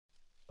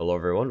Hello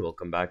everyone,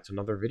 welcome back to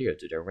another video.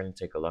 Today we're going to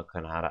take a look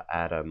on how to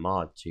add a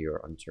mod to your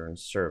Unturned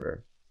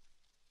server.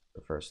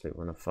 So firstly,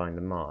 we're going to find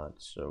the mod.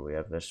 So we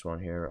have this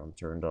one here,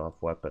 Unturned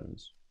off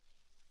weapons.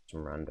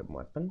 Some random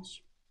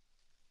weapons.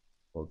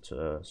 We'll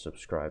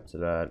subscribe to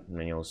that, and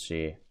then you'll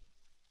see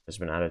it's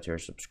been added to your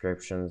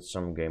subscription.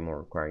 Some game will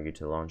require you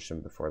to launch them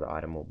before the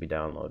item will be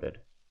downloaded.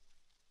 It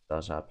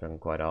does happen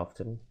quite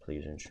often.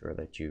 Please ensure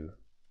that you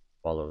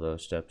follow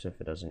those steps if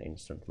it doesn't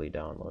instantly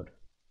download.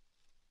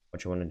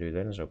 What you want to do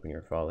then is open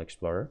your file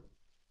explorer,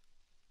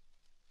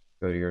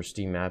 go to your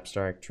Steam apps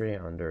directory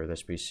under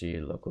this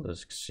PC, local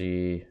disk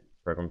C,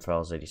 program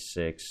files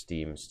 86,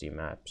 Steam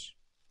apps.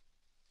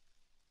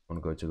 You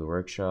want to go to the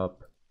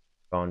workshop,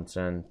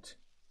 content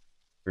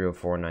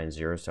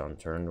 30490 is the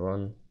Unturned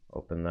one.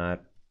 Open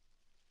that,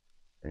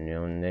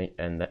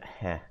 and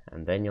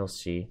then you'll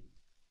see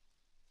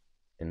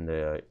in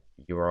the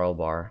URL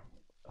bar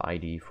the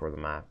ID for the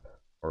map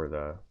or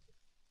the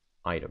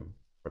item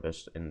for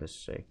this in this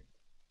sake.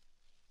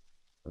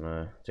 I'm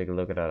gonna take a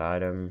look at that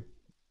item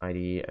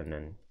ID and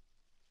then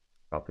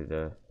copy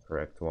the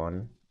correct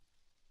one.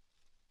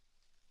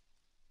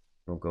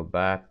 We'll go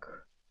back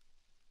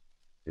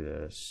to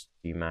the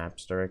Steam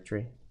apps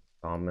directory,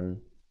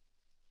 common,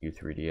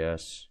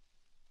 U3DS,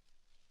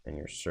 and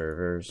your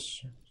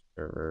servers,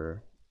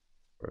 server,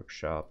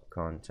 workshop,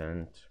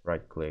 content,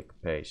 right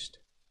click, paste.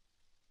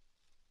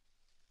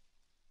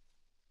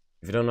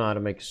 If you don't know how to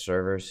make a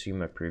server, see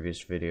my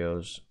previous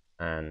videos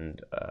and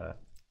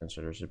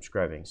consider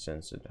subscribing,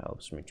 since it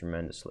helps me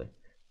tremendously.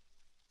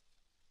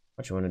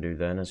 What you want to do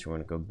then is you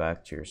want to go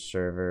back to your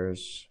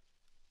servers,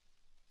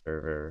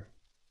 server,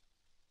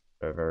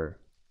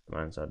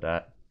 commands like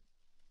that.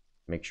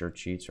 Make sure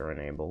cheats are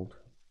enabled.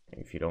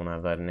 If you don't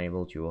have that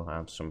enabled, you will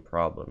have some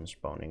problems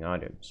spawning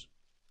items.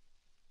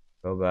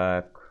 Go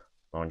back,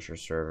 launch your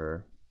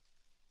server,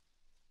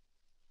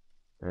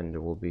 and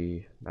we'll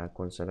be back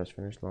once that has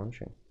finished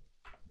launching.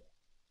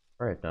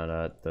 Alright, now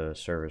that the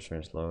server's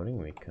finished loading,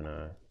 we can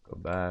go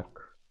back,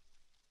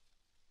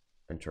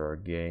 enter our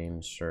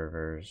game,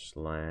 servers,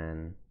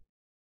 LAN.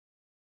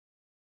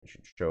 It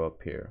should show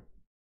up here.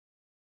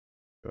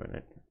 Join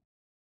it.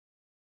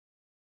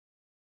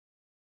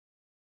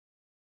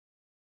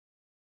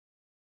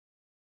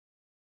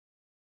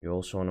 You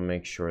also want to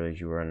make sure that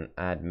you are an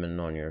admin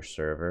on your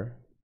server.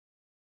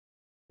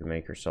 You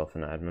make yourself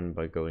an admin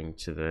by going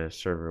to the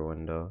server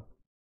window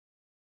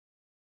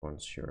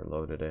once you're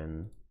loaded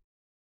in.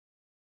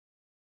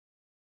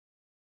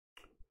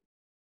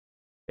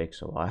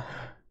 Takes a while.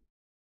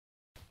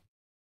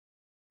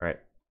 Right.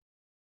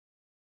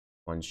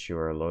 Once you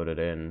are loaded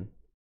in,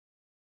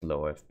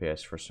 low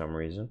FPS for some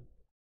reason.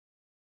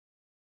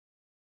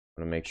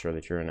 Want to make sure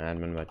that you're an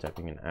admin by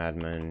typing in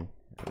admin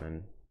and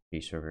then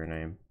piece of your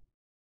name.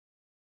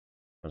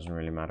 Doesn't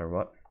really matter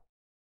what.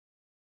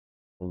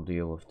 We'll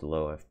deal with the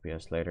low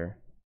FPS later.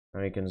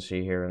 Now you can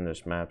see here in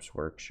this maps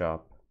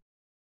workshop,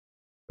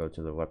 go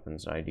to the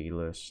weapons ID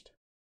list.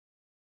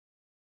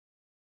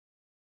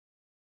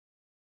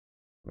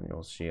 And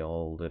you'll see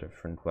all the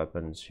different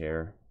weapons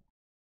here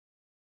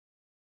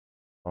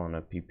on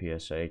a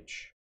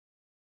PPSH.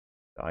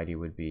 The ID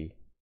would be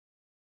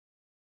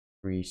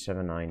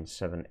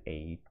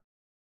 37978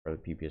 for the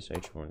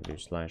PPSH. We want to do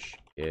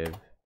 /give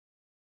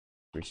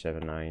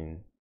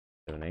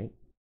 37978.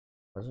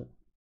 Was it?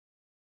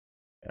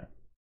 Yeah.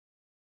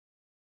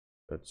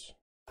 So it's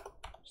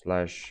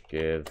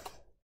 /give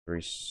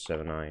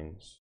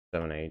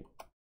 37978.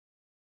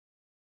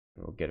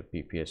 We'll get a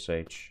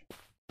PPSH.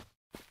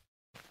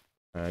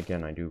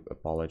 Again, I do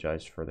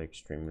apologize for the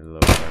extremely low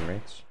frame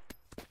rates.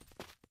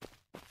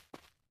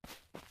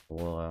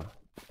 We'll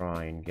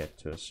try and get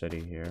to a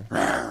city here.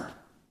 Let's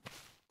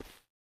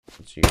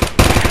use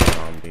a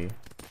zombie.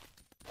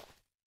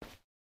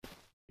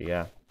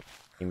 Yeah,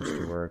 seems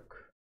to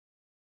work.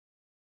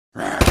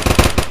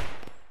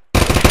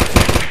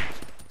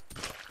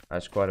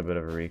 That's quite a bit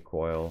of a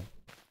recoil.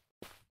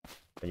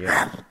 But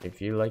yeah,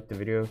 if you liked the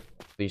video,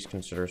 please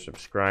consider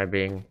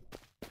subscribing,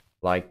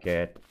 like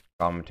it,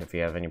 comment if you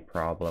have any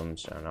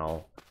problems, and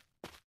I'll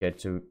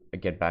get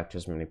back to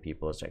as many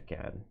people as I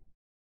can.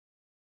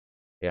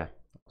 Yeah,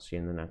 I'll see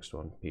you in the next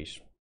one. Peace.